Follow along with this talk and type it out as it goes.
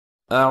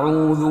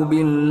أعوذ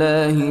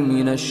بالله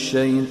من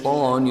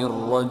الشيطان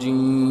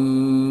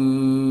الرجيم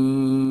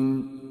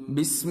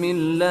بسم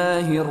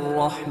الله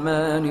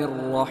الرحمن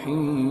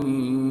الرحيم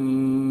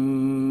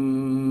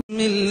بسم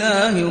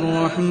الله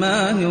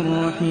الرحمن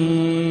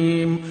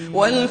الرحيم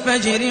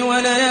والفجر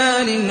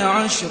وليال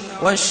عشر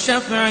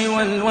والشفع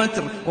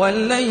والوتر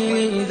والليل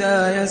إذا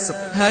يسر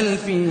هل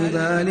في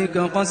ذلك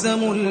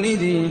قسم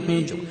لذي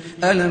حجر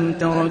ألم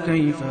تر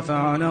كيف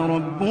فعل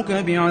ربك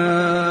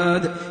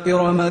بعاد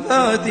إرم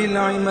ذات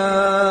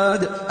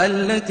العماد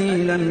التي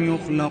لم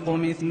يخلق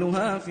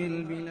مثلها في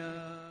البلاد.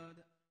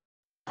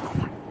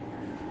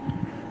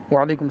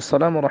 وعليكم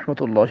السلام ورحمة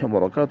الله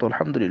وبركاته.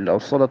 الحمد لله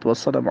والصلاة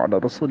والسلام على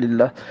رسول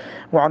الله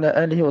وعلى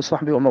آله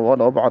وصحبه ومن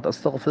والاه، وبعد.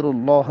 أستغفر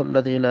الله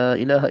الذي لا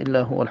إله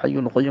إلا هو الحي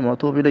القيوم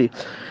وأتوب إليه.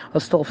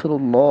 أستغفر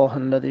الله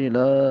الذي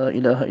لا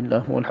إله إلا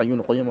هو الحي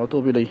القيوم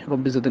وأتوب إليه.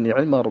 رب زدني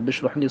علما، رب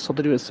اشرح لي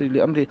صدري ويسر لي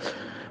أمري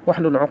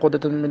واحلل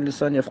عقدة من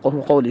لساني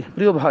يفقهوا قولي.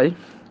 প্রিয় ভাই,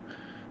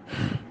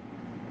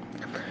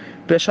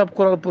 পেশাব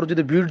করার পর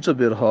যদি বীর্য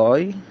বের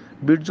হয়,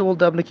 বীর্য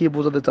বলতে আপনি কি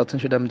বোঝাতে চাচ্ছেন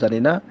সেটা আমি জানি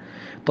না,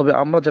 তবে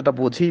আমরা যেটা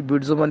বুঝি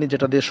বীর্য মানে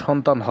যেটা দিয়ে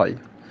সন্তান হয়,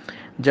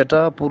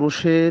 যেটা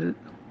পুরুষের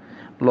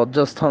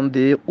লজ্জাস্থান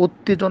দিয়ে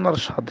উত্তেজনার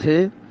সাথে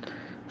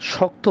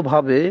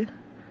শক্তভাবে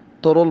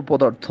তরল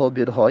পদার্থ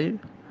বের হয়,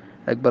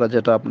 একবারে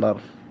যেটা আপনার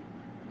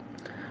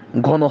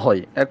ঘন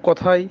হয়। এক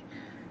কথায়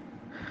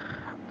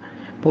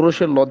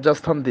পুরুষের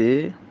লজ্জাস্থান দিয়ে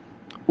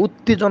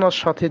উত্তেজনার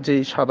সাথে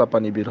যেই সাদা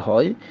পানি বের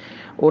হয়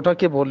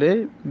ওটাকে বলে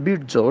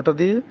বীর্য, ওটা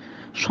দিয়ে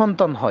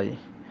সন্তান হয়।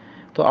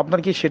 তো আপনার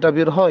কি সেটা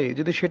বের হয়?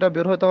 যদি সেটা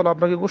বের হয় তাহলে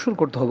আপনাকে গোসল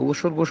করতে হবে।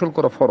 গোসল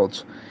করা ফরজ।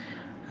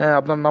 হ্যাঁ,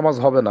 আপনার নামাজ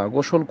হবে না,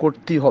 গোসল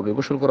করতেই হবে,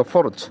 গোসল করা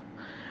ফরজ।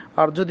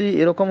 আর যদি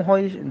এরকম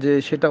হয় যে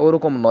সেটা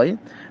ওরকম নয়,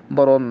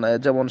 বরং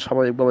যেমন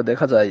স্বাভাবিকভাবে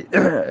দেখা যায়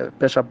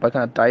পেশাব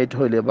পায়খানা টাইট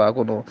হইলে বা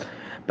কোনো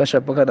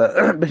পেশাব পায়খানা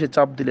বেশি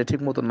চাপ দিলে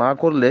ঠিক মতো না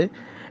করলে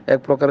এক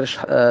প্রকারের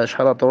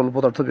সাদা তরল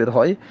পদার্থ বের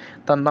হয়,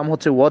 তার নাম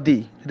হচ্ছে ওয়াদি।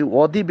 যদি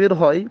ওয়াদি বের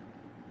হয়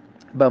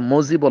বা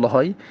মজি বলা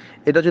হয়,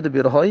 এটা যদি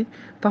বের হয়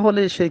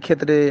তাহলে সেই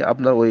ক্ষেত্রে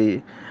আপনার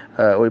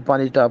ওই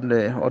পানিটা আপনি,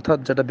 অর্থাৎ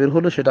যেটা বের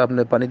হলো সেটা আপনি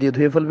পানি দিয়ে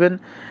ধুয়ে ফেলবেন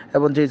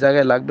এবং যেই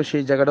জায়গায় লাগবে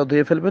সেই জায়গাটাও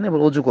ধুয়ে ফেলবেন এবং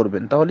অজু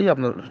করবেন, তাহলেই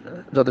আপনার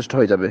যথেষ্ট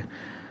হয়ে যাবে।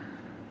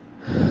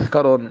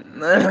 কারণ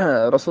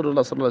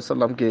রাসূলুল্লাহ সাল্লাল্লাহু আলাইহি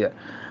সাল্লামকে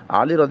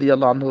আলী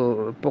রাদিয়াল্লাহু আনহু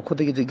পক্ষ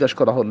থেকে জিজ্ঞাসা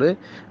করা হলে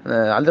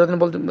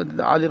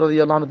আলী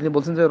রাদিয়াল্লাহু আনহু তিনি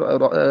বলছেন যে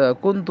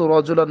কুনতু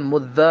রাজুলান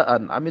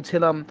মুদ্দাআন, আমি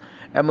ছিলাম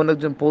এমন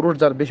একজন পুরুষ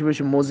যার বেশি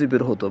বেশি মজি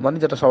বের হতো, মানে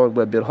যেটা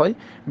স্বাভাবিকভাবে বের হয়,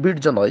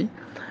 বীর্য নয়।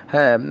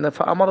 হ্যাঁ,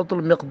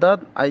 আমারাতুল মিকদাদ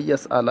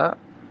আইয়াস আলা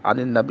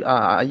আনিন নবী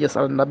আইয়াস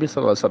আল নবী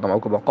সাল্লাল্লাহু আলাইহি সাল্লাম আও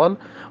বকল,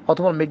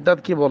 অথবা মিকদাদ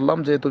কি বললাম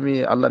যে তুমি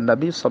আল্লাহর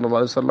নবী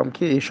সাল্লাল্লাহু আলাইহি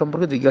সাল্লামকে এই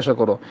সম্পর্কে জিজ্ঞাসা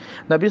করো।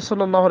 নবী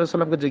সাল্লাল্লাহু আলাইহি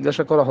সাল্লামকে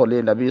জিজ্ঞাসা করা হলে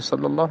নবী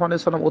সাল্লাল্লাহু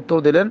আলাইহি সাল্লাম উত্তর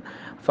দিলেন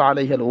ফা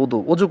আলাইহিল উযু,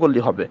 ওযু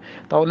করলেই হবে।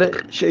 তাহলে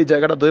সেই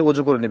জায়গাটা ধুয়ে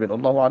ওযু করে নেবেন।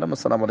 আল্লাহু আ'লাম।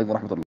 আসসালামু আলাইকুম ওয়া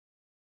রাহমাতুল্লাহ।